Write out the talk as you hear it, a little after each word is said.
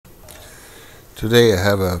Today I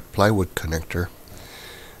have a plywood connector,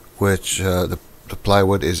 which the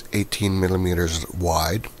plywood is 18 millimeters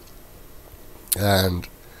wide, and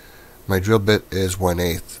my drill bit is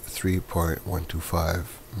 1/8, 3.125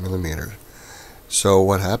 millimeters. So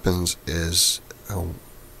what happens is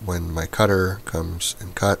when my cutter comes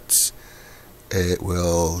and cuts, it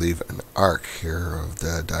will leave an arc here of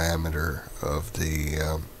the diameter of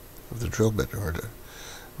the drill bit, or the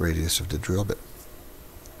radius of the drill bit.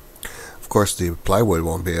 Of course, the plywood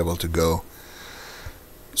won't be able to go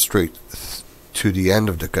straight to the end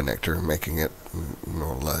of the connector, making it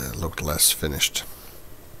look less finished.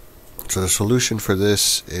 So the solution for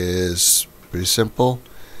this is pretty simple.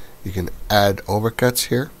 You can add overcuts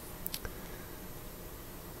here,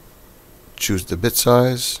 choose the bit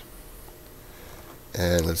size,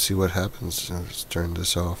 and let's see what happens. Let's turn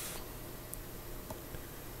this off.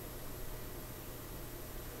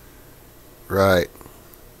 Right.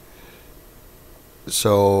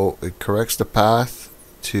 So it corrects the path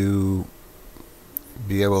to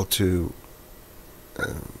be able to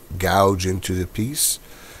gouge into the piece,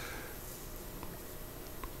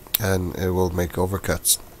 and it will make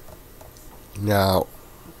overcuts. Now,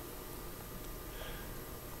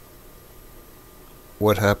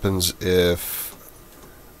 what happens if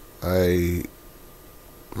my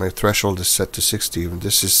threshold is set to 60, and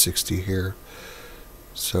this is 60 here,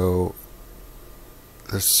 so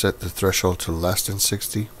let's set the threshold to less than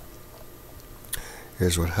 60.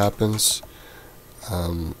 Here's what happens.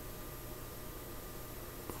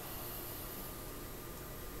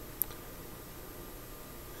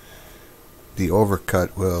 The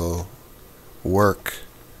overcut will work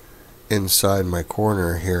inside my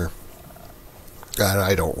corner here, and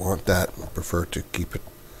I don't want that. I prefer to keep it.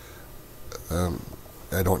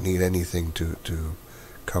 I don't need anything to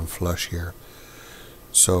come flush here.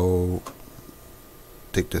 So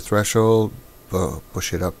take the threshold,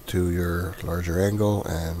 push it up to your larger angle,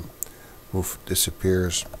 and poof,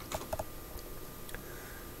 disappears.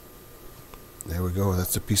 There we go.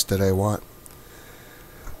 That's the piece that I want.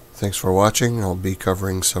 Thanks for watching. I'll be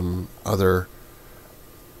covering some other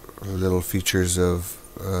little features of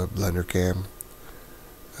Blendercam.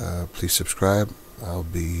 Please subscribe. I'll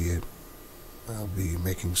be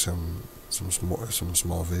making some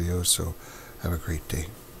small videos. So have a great day.